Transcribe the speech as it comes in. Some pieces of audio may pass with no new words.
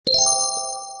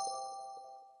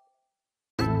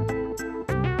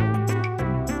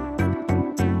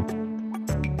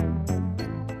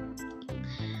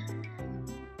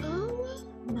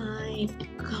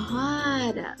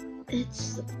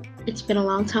It's been a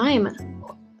long time.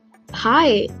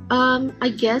 Hi.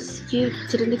 I guess you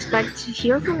didn't expect to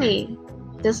hear from me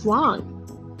this long.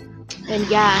 And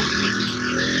yeah,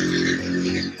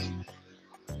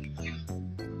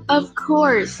 of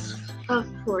course. Of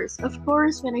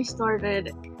course, when I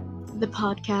started the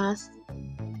podcast,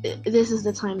 this is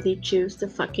the time they choose to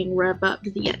fucking rev up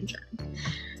the engine.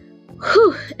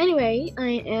 Whew. Anyway,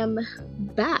 I am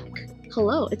back.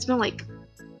 Hello. It's been like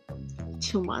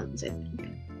 2 months, I think.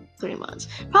 3 months.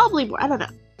 Probably more. I don't know.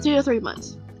 2 or 3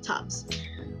 months. Tops.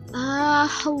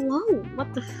 Hello.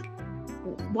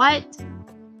 What?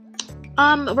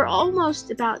 We're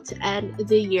almost about to end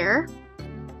the year.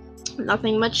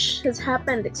 Nothing much has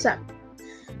happened except,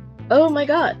 oh my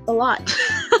god, a lot.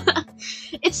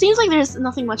 It seems like there's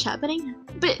nothing much happening,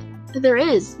 but there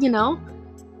is, you know?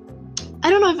 I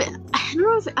don't know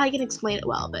if I can explain it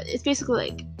well, but it's basically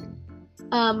like,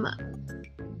 um,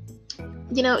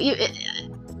 you know,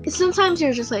 sometimes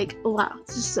you're just like, oh, wow,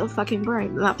 this is so fucking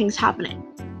boring. Nothing's happening.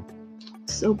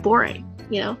 So boring,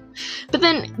 you know? But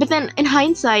then in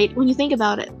hindsight, when you think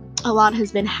about it, a lot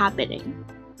has been happening,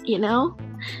 you know?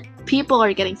 People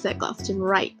are getting sick left and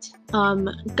right.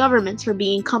 Governments are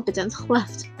being competent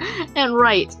left and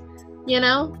right, you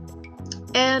know?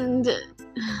 And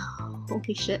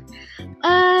holy shit.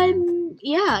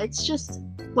 Yeah, it's just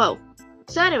whoa.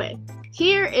 So anyway,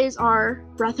 here is our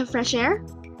breath of fresh air.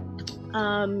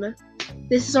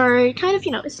 This is our kind of,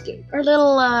 escape, our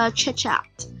little chit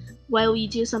chat while we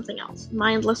do something else,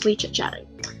 mindlessly chit chatting.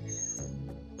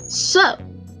 So,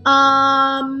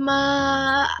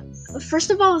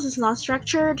 first of all, this is not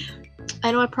structured.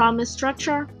 I know I promised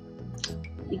structure.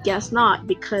 I guess not,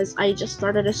 because I just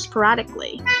started it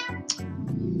sporadically.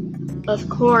 Of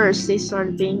course, they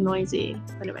started being noisy.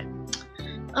 Anyway.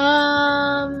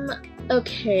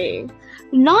 Okay.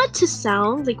 Not to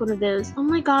sound like one of those, oh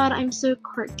my god, I'm so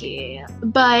quirky.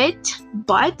 But,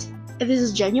 if this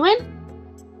is genuine,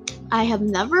 I have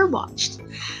never watched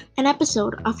an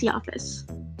episode of The Office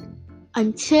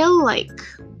until, like,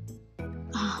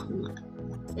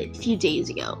 a few days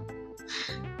ago.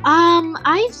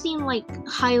 I've seen, like,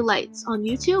 highlights on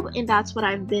YouTube, and that's what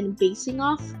I've been basing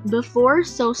off before,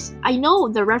 so I know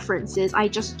the references, I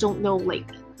just don't know,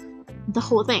 like, the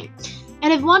whole thing.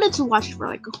 And I've wanted to watch it for,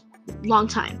 like, a long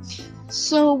time.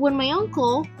 So when my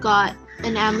uncle got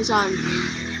an Amazon...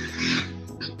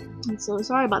 I'm so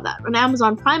sorry about that. An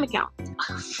Amazon Prime account.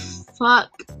 Fuck.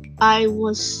 I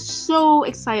was so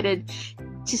excited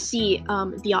to see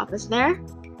The Office there.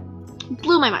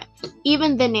 Blew my mind.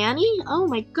 Even The Nanny. Oh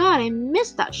my god, I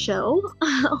missed that show.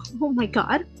 Oh my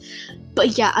god.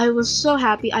 But yeah, I was so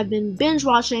happy. I've been binge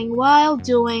watching while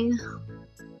doing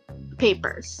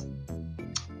papers.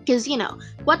 Because,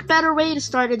 what better way to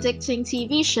start addicting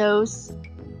TV shows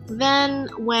than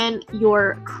when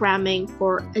you're cramming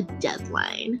for a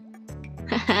deadline?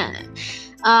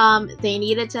 They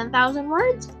needed 10,000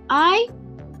 words. I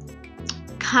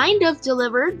kind of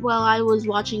delivered while I was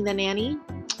watching The Nanny.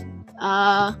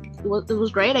 It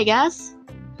was great, I guess.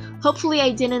 Hopefully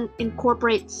I didn't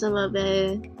incorporate some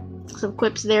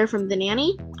quips there from The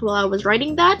Nanny while I was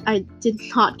writing that. I did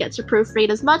not get to proofread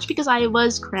as much because I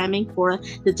was cramming for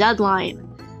the deadline.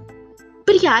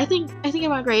 But yeah, I think it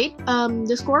went great.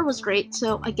 The score was great,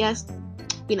 so I guess,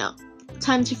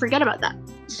 time to forget about that.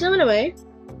 So anyway,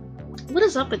 what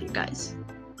is up with you guys?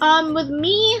 With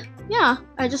me, yeah,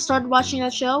 I just started watching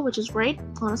that show, which is great,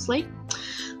 honestly.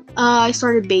 I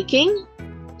started baking.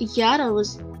 Yeah, that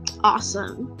was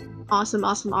awesome.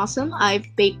 Awesome. I've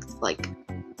baked, like,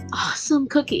 awesome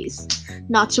cookies.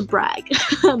 Not to brag,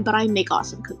 but I make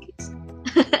awesome cookies.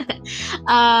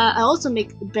 I also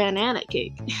make banana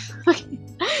cake.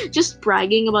 Just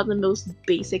bragging about the most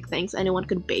basic things anyone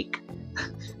could bake.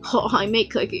 Oh, I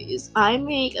make cookies. I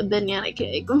make a banana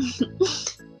cake.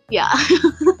 Yeah.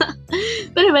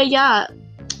 But anyway, yeah.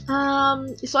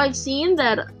 So I've seen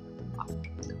that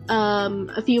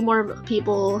a few more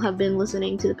people have been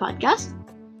listening to the podcast.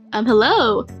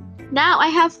 Hello. Now I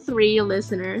have 3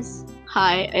 listeners.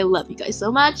 Hi, I love you guys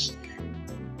so much.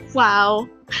 Wow.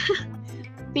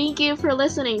 Thank you for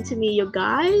listening to me, you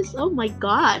guys. Oh my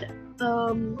god.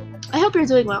 I hope you're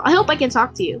doing well. I hope I can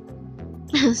talk to you.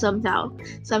 sometime.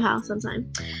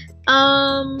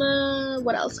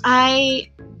 What else?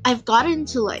 I've got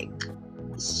into, like,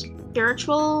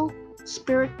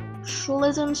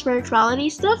 spirituality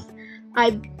stuff.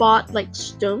 I bought, like,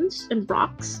 stones and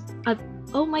rocks.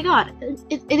 Oh my god,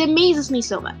 it amazes me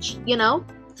so much,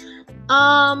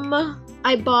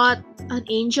 I bought an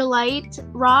angelite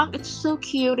rock. It's so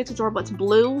cute, it's adorable, it's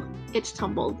blue, it's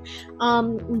tumbled.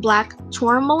 Black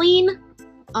tourmaline.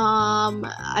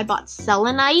 I bought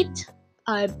selenite.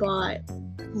 I bought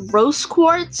rose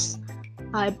quartz.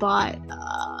 I bought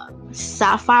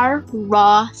sapphire,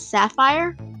 raw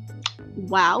sapphire.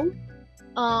 Wow.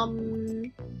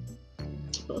 Um,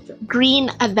 green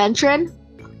aventurine.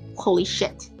 Holy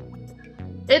shit.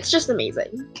 It's just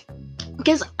amazing.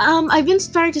 Because I've been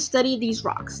starting to study these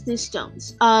rocks, these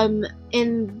stones.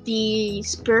 In the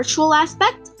spiritual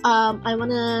aspect, I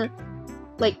wanna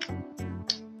like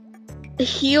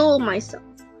heal myself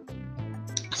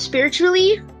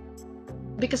spiritually,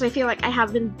 because I feel like I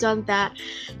haven't done that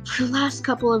for the last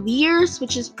couple of years,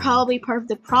 which is probably part of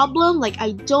the problem. Like,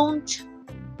 I don't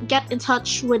get in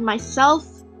touch with myself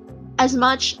as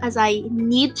much as I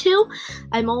need to.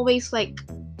 I'm always like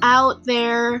out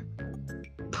there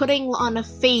putting on a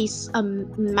face, a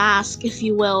mask, if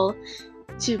you will,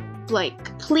 to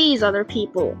like please other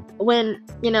people, when,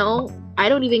 I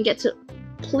don't even get to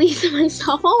please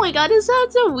myself. Oh my god, it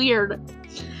sounds so weird.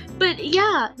 But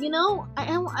yeah,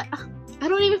 I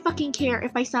don't even fucking care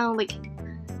if I sound like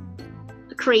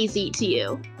crazy to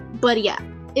you. But yeah,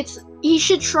 you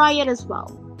should try it as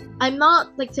well. I'm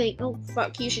not like saying, oh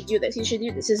fuck, you should do this,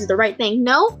 this is the right thing.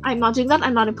 No, I'm not doing that.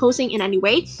 I'm not imposing in any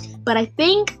way. But I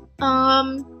think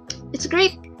it's a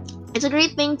great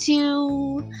thing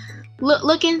to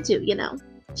look into,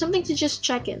 something to just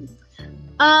check in.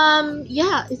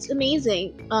 Yeah, it's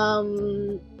amazing.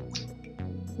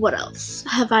 What else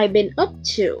have I been up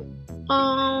to?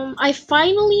 I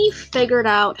finally figured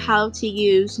out how to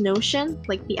use Notion,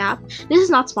 like the app. This is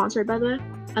not sponsored, by the way.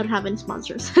 I don't have any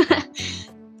sponsors.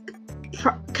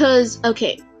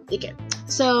 Okay.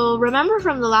 So remember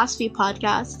from the last few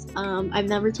podcasts, I've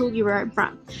never told you where I'm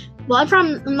from. Well,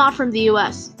 I'm not from the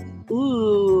US.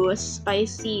 Ooh,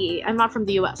 spicy. I'm not from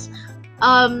the US.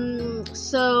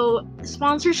 So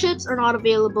sponsorships are not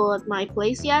available at my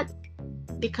place yet,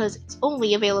 because it's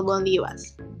only available in the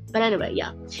US. But anyway,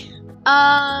 yeah.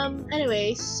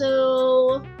 Anyway,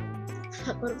 so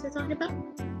what was I talking about?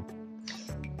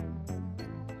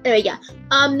 Anyway, yeah.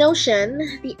 Notion,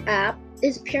 the app,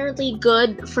 is apparently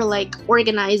good for like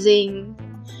organizing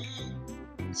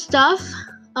stuff.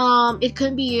 It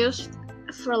can be used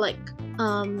for like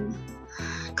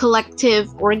collective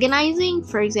organizing.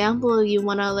 For example, you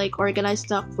want to like organize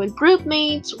stuff with group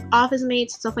mates, office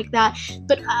mates, stuff like that.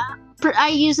 But I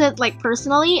use it like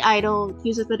personally. I don't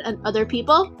use it with other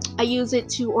people. I use it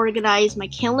to organize my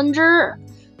calendar.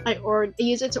 I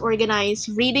use it to organize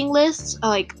reading lists,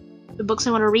 like the books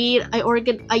I want to read.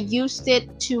 I used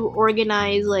it to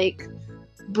organize like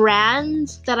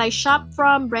brands that I shop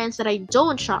from, brands that I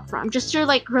don't shop from, just to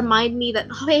like remind me that,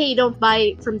 oh, hey, don't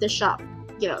buy from this shop,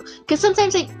 because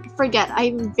sometimes I forget.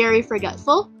 I'm very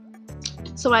forgetful,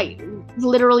 so I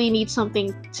literally need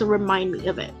something to remind me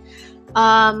of it.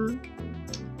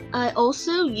 I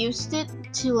also used it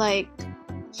to like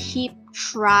keep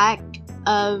track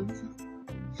of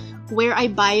where I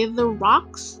buy the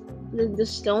rocks, the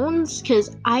stones,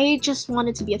 because I just want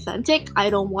it to be authentic. I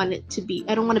don't want to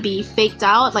be faked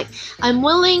out. Like, I'm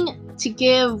willing to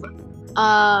give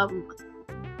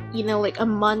like a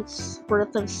month's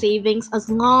worth of savings, as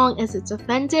long as it's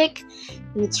authentic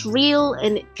and it's real.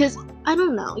 And because I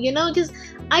don't know, because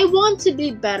I want to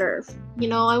be better.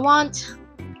 I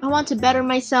want to better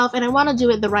myself, and I want to do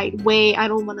it the right way. I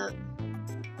don't want to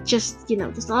just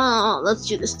let's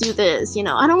do this.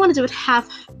 I don't want to do it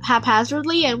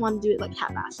haphazardly. I want to do it like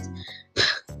half-assed.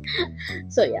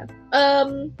 So yeah.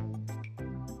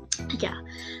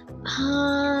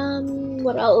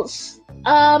 What else?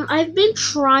 I've been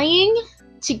trying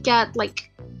to get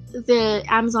like the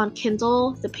Amazon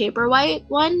Kindle, the Paperwhite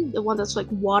one, the one that's like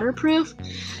waterproof.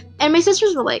 And my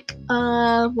sisters were like,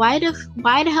 why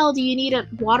the hell do you need it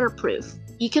waterproof?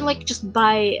 You can like just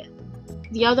buy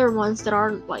the other ones that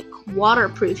aren't like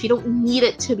waterproof. You don't need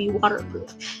it to be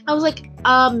waterproof. I was like,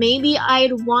 maybe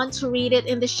I'd want to read it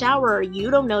in the shower. You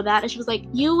don't know that. And she was like,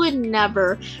 you would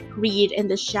never read in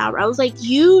the shower. I was like,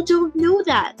 you don't know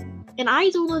that. And I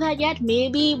don't know that yet.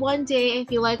 Maybe one day I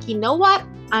feel like, you know what?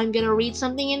 I'm gonna read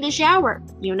something in the shower.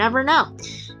 You never know.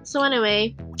 So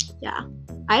anyway, yeah.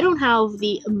 I don't have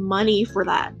the money for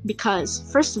that because,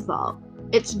 first of all,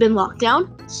 it's been locked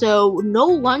down, so no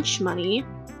lunch money.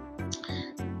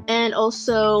 And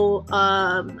also,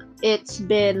 it's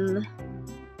been...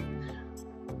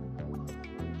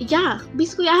 yeah,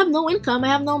 basically I have no income, I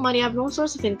have no money, I have no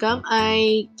source of income.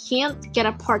 I can't get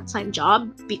a part-time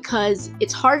job because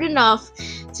it's hard enough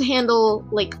to handle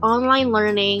like online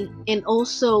learning and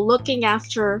also looking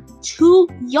after 2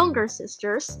 younger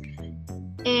sisters.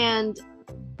 And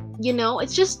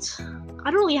it's just,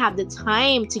 I don't really have the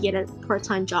time to get a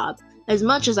part-time job. as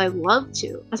much as I'd love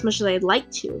to, as much as I'd like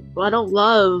to. Well, I don't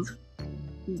love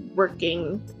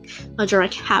working under a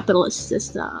capitalist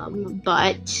system,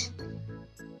 but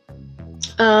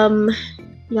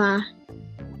yeah.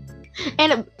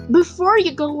 And before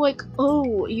you go like,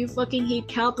 oh, you fucking hate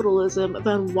capitalism,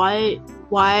 then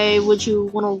why would you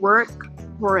want to work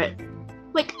for it?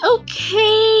 Like,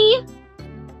 okay,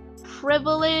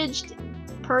 privileged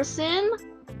person,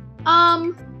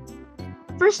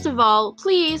 first of all,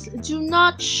 please do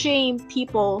not shame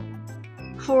people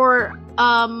for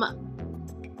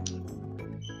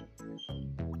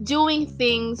doing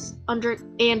things under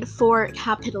and for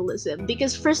capitalism,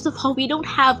 because first of all, we don't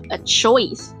have a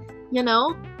choice, you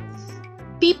know?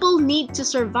 People need to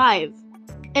survive.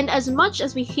 And as much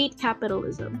as we hate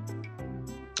capitalism,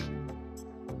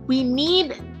 we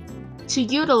need to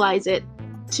utilize it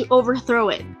to overthrow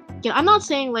it. You know, I'm not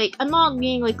saying like, I'm not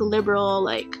being like a liberal,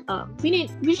 like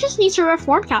we just need to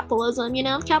reform capitalism, you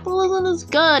know? Capitalism is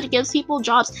good, it gives people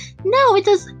jobs. No, it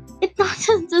does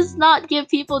not give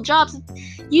people jobs.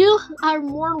 You are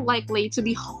more likely to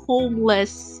be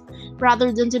homeless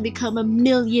rather than to become a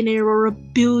millionaire or a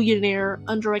billionaire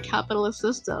under a capitalist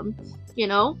system, you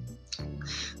know?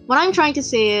 What I'm trying to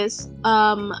say is,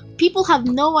 people have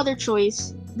no other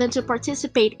choice than to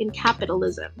participate in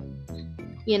capitalism,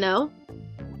 you know?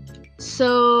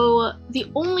 So the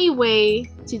only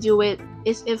way to do it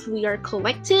is if we are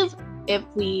collective, if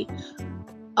we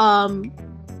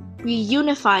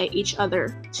unify each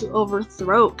other to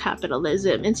overthrow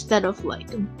capitalism instead of like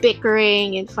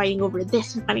bickering and fighting over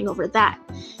this and fighting over that,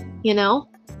 you know?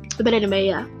 But anyway,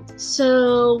 yeah.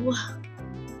 So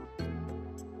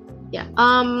yeah,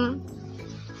 I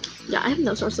have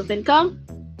no source of income,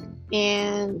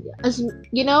 and as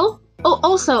you know,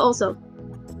 also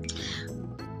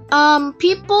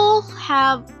people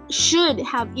should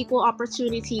have equal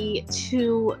opportunity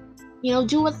to, you know,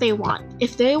 do what they want.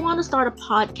 If they want to start a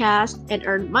podcast and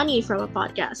earn money from a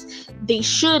podcast, they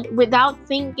should, without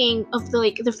thinking of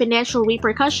the financial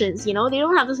repercussions. You know, they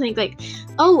don't have to think like,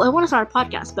 oh, I want to start a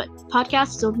podcast, but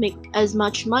podcasts don't make as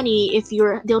much money if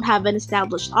you don't have an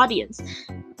established audience.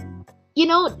 You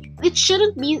know, it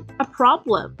shouldn't be a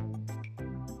problem,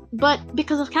 but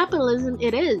because of capitalism,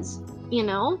 it is. You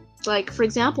know, like for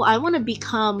example, I want to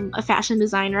become a fashion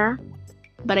designer,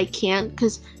 but I can't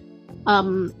because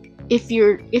if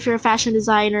you're a fashion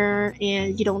designer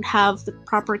and you don't have the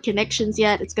proper connections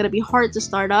yet, it's gonna be hard to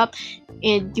start up,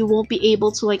 and you won't be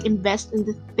able to like invest in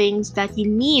the things that you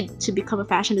need to become a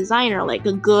fashion designer, like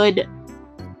a good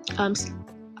I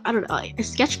don't know, like a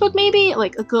sketchbook maybe,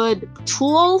 like a good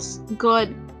tools,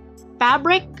 good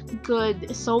fabric,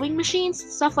 good sewing machines,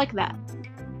 stuff like that.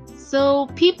 So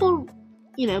people,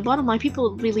 you know, bottom line,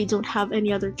 people really don't have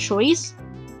any other choice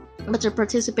but to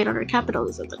participate under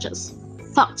capitalism, which is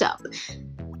fucked up.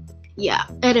 Yeah.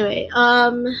 Anyway,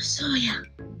 so yeah.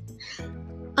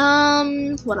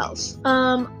 What else?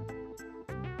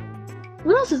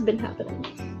 What else has been happening?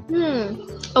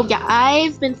 Oh yeah,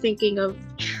 I've been thinking of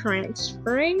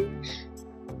transferring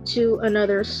to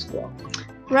another school.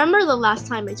 Remember the last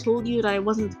time I told you that I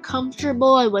wasn't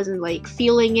comfortable, I wasn't like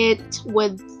feeling it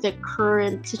with the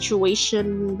current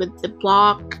situation with the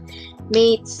block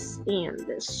mates and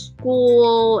the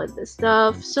school and the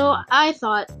stuff. So I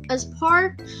thought, as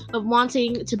part of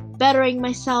wanting to bettering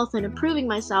myself and improving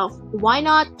myself, why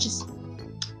not just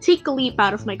take a leap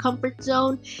out of my comfort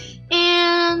zone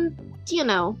and, you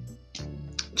know,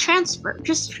 transfer,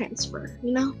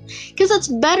 you know? Because it's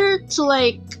better to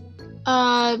like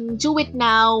do it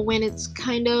now when it's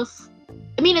kind of,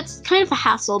 I mean, it's kind of a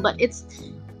hassle, but it's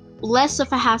less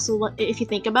of a hassle if you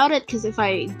think about it, because if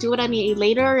I do it any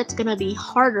later, it's gonna be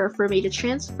harder for me to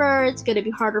transfer, it's gonna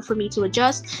be harder for me to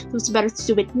adjust. So it's better to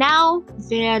do it now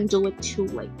than do it too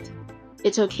late.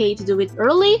 It's okay to do it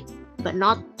early, but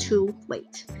not too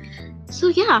late. So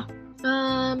yeah,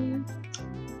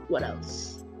 what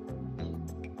else?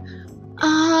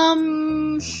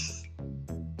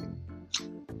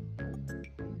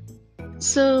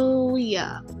 So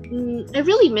yeah, I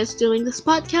really miss doing this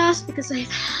podcast because I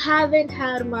haven't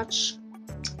had much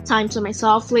time to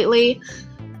myself lately.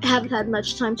 I haven't had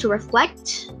much time to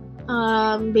reflect.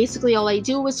 Basically all I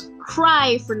do is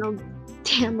cry for no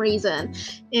damn reason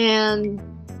and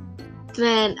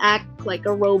then act like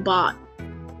a robot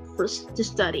to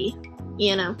study,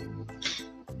 you know.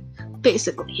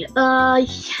 Basically, yeah.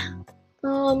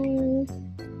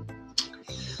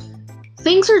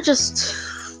 Things are just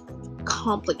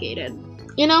complicated,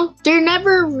 you know? They're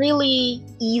never really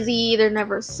easy, they're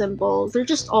never simple, they're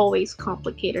just always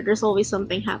complicated. There's always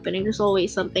something happening, there's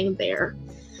always something there,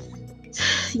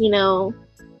 you know?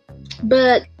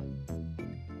 But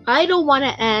I don't want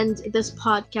to end this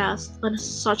podcast on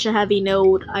such a heavy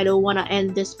note. I don't want to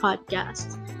end this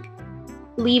podcast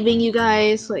leaving you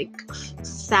guys like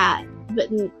sad. But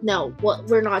no, well,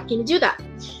 we're not gonna do that.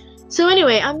 So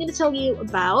anyway, I'm gonna tell you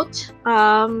about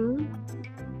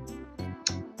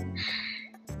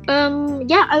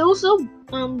yeah, I also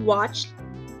watched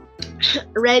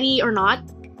Ready or Not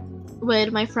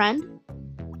with my friend.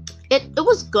 It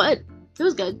was good. It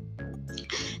was good.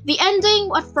 The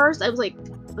ending at first I was like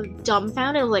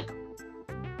dumbfounded. I was like,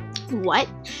 what?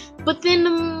 But then the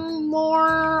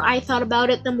more I thought about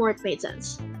it, the more it made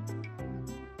sense.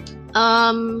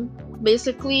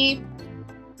 Basically,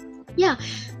 yeah.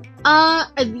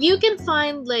 You can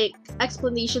find like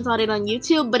explanations on it on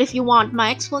YouTube, but if you want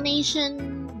my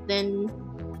explanation, then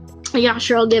yeah,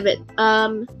 sure, I'll give it.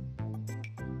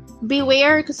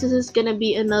 Beware, because this is gonna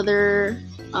be another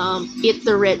eat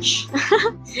the rich,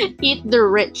 eat the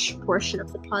rich portion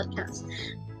of the podcast.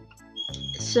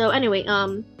 So anyway,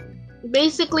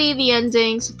 basically the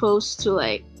ending's supposed to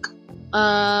like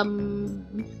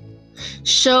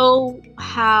show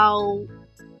how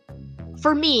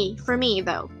for me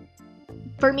though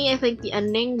I think the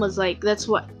ending was like that's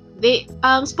what they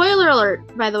spoiler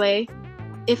alert, by the way,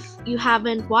 if you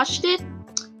haven't watched it,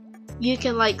 you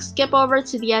can like skip over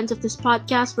to the end of this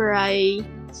podcast where I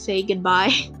say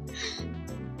goodbye.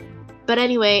 But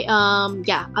anyway,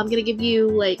 yeah, I'm gonna give you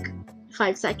like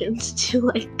 5 seconds to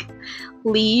like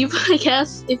leave, I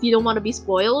guess, if you don't want to be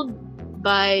spoiled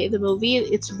by the movie.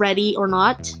 It's Ready or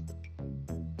Not.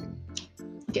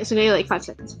 Okay, so maybe like 5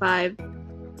 seconds. 5,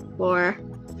 4,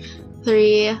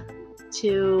 3,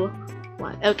 2,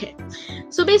 1. Okay.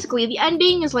 So basically, the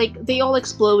ending is like they all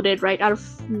exploded right out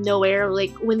of nowhere.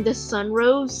 Like when the sun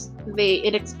rose, they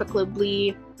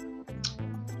inexplicably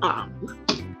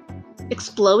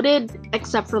exploded,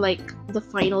 except for like the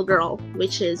final girl,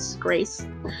 which is Grace.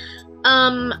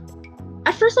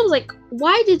 At first I was like,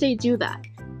 why did they do that?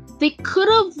 They could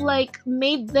have like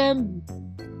made them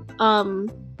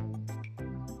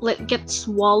like get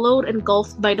swallowed,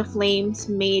 engulfed by the flames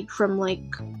made from like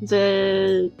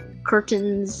the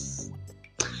curtains,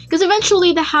 because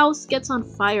eventually the house gets on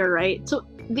fire, right? So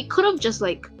they could have just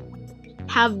like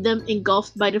have them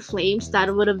engulfed by the flames.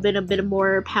 That would have been a bit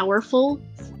more powerful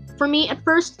for me at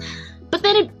first, but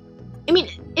then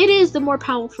it is the more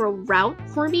powerful route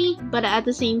for me, but at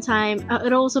the same time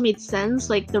it also made sense,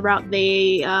 like the route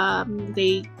they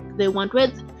went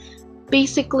with.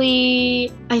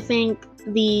 Basically, I think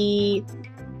my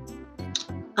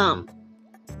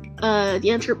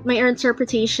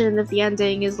interpretation of the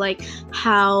ending is like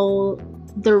how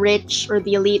the rich or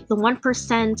the elite, the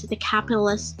 1%, the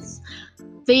capitalists,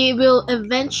 they will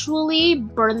eventually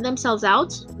burn themselves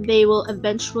out. They will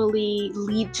eventually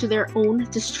lead to their own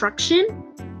destruction.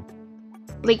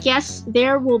 Like, yes,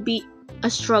 there will be a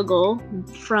struggle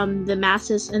from the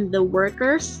masses and the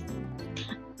workers,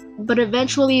 but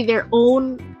eventually their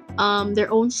own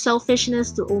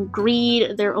selfishness, their own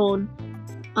greed, their own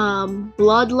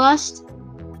bloodlust,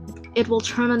 it will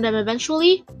turn on them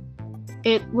eventually.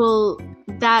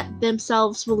 That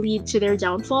themselves will lead to their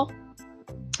downfall.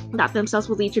 That themselves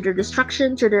will lead to their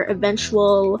destruction, to their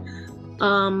eventual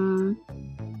doom.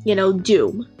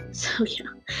 So yeah.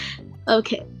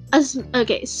 Okay.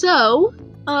 So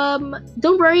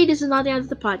don't worry, this is not the end of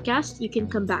the podcast. You can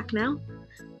come back now.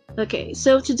 Okay,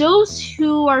 so to those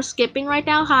who are skipping right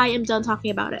now, hi, I'm done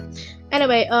talking about it.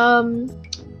 Anyway,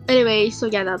 so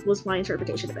yeah, that was my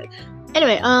interpretation of it.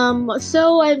 Anyway,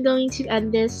 so I'm going to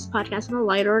end this podcast on a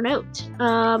lighter note.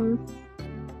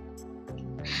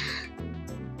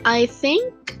 I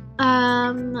think,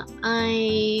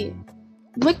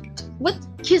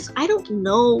 because I don't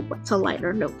know what's a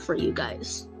lighter note for you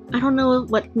guys. I don't know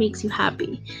what makes you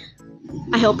happy.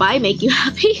 I hope I make you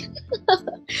happy.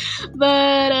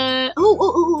 But I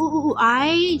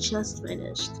just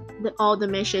finished all the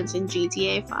missions in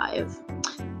GTA 5.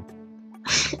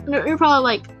 You're probably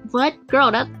like, what, girl?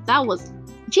 That was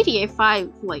GTA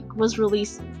 5 like was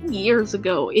released years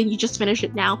ago, and you just finished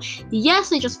it now.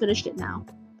 Yes, I just finished it now.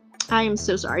 I am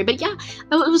so sorry, but yeah,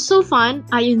 it was so fun.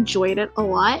 I enjoyed it a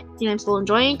lot, and I'm still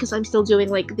enjoying because I'm still doing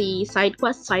like the side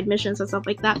quests, side missions, and stuff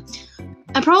like that.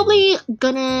 I'm probably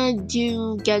gonna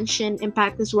do Genshin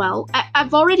Impact as well.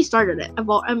 I've already started it. I'm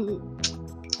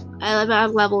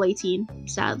at level 18,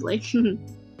 sadly.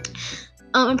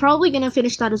 I'm probably gonna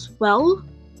finish that as well.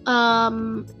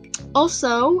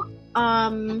 Also,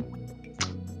 I've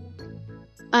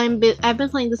been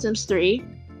playing The Sims 3,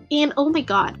 and oh my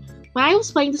god, when I was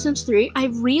playing The Sims 3, I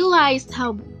realized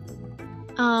how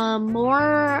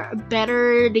more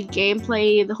better the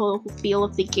gameplay, the whole feel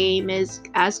of the game is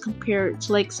as compared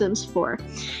to like Sims 4.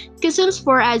 Because Sims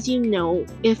 4, as you know,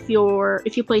 if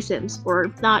you play Sims, or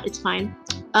if not, it's fine.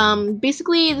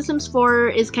 Basically the Sims 4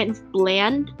 is kind of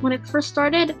bland when it first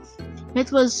started.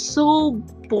 It was so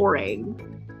boring.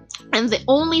 And the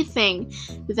only thing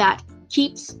that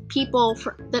keeps people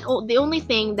the only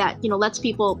thing that lets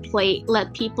people play it,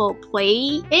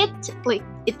 like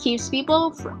it keeps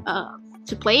people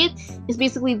to play it, is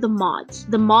basically the mods.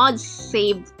 The mods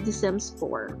saved The Sims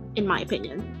 4, in my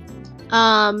opinion.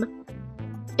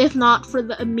 If not for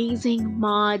the amazing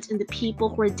mods and the people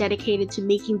who are dedicated to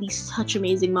making these such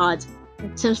amazing mods,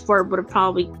 Sims 4 would have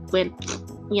probably went,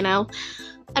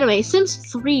 Anyway, Sims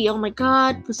 3, oh my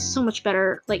god, was so much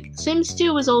better. Like, Sims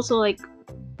 2 was also, like,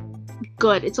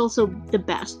 good. It's also the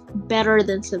best. Better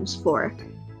than Sims 4.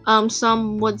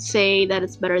 Some would say that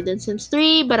it's better than Sims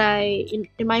 3, but in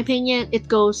my opinion, it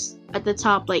goes at the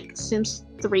top, like, Sims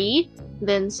 3,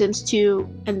 then Sims 2,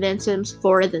 and then Sims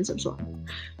 4, and then Sims 1.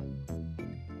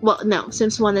 Well, no,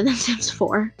 Sims 1 and then Sims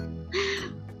 4.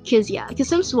 Because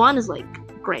Sims 1 is,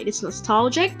 like, great. It's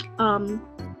nostalgic.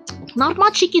 Not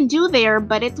much you can do there,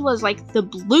 but it was like the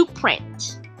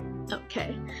blueprint.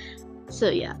 Okay. So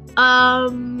yeah.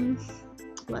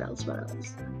 What else?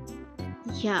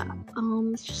 Yeah.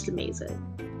 It's just amazing.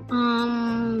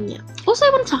 Yeah. Also, I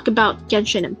want to talk about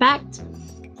Genshin Impact.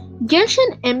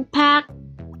 Genshin Impact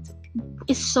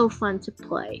is so fun to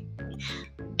play.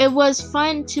 It was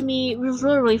fun to me. It was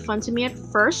really, really fun to me at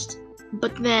first,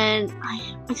 but then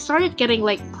I started getting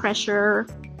like pressure,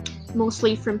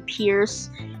 mostly from peers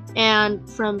and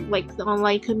from like the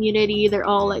online community. They're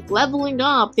all like leveling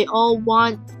up. They all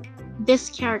want this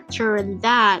character and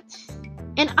that,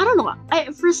 and I don't know.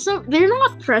 They're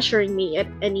not pressuring me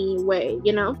in any way,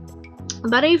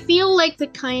 But I feel like the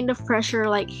kind of pressure,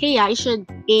 like, hey, I should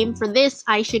aim for this.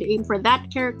 I should aim for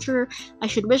that character. I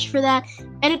should wish for that,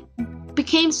 and it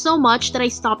became so much that I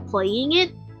stopped playing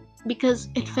it. Because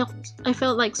I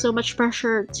felt like so much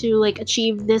pressure to like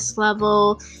achieve this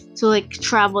level, to like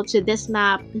travel to this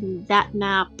map and that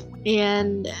map,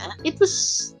 and it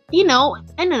was, I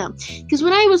don't know. Because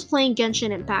when I was playing Genshin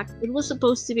Impact, it was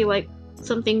supposed to be like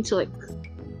something to like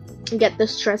get the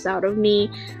stress out of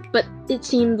me, but it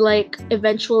seemed like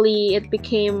eventually it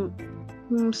became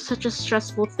such a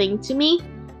stressful thing to me.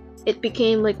 It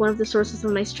became like one of the sources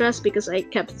of my stress because I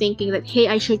kept thinking that, hey,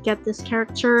 I should get this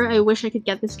character. I wish I could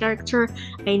get this character.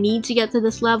 I need to get to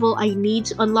this level. I need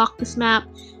to unlock this map.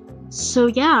 So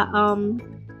yeah,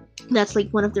 that's like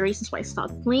one of the reasons why I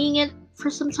stopped playing it for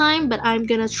some time. But I'm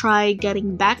gonna try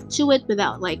getting back to it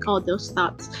without like all those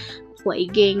thoughts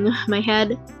plaguing my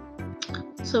head.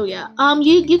 So yeah,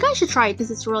 you guys should try it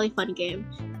because it's a really fun game,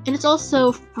 and it's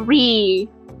also free.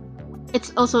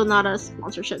 It's also not a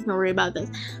sponsorship. Don't worry about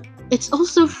this. It's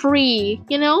also free,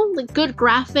 like good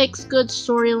graphics, good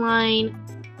storyline,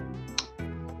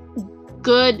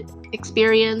 good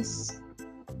experience,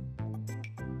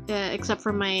 except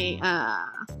for my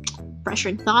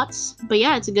pressuring thoughts. But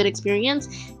yeah, it's a good experience,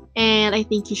 and I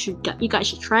think you guys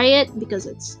should try it because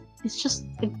it's just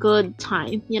a good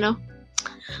time,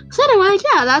 So anyway,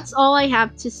 yeah, that's all I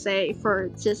have to say for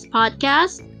this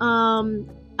podcast.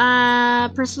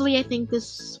 Personally, I think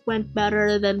this went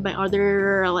better than my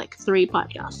other like 3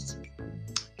 podcasts.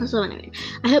 So anyway,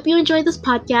 I hope you enjoyed this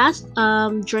podcast.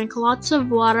 Drink lots of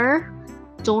water.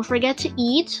 Don't forget to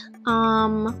eat.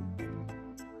 Don't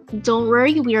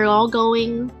worry, we are all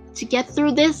going to get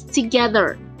through this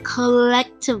together,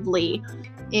 collectively.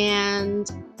 And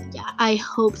yeah, I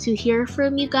hope to hear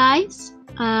from you guys.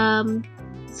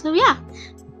 So yeah.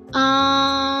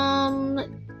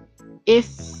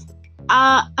 If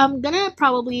I'm gonna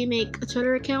probably make a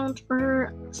Twitter account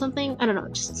or something. I don't know,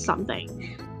 just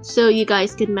something. So you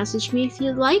guys can message me if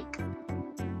you'd like.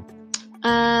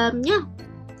 Yeah.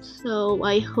 So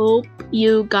I hope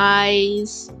you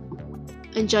guys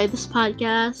enjoy this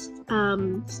podcast.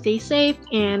 Stay safe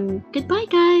and goodbye,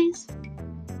 guys.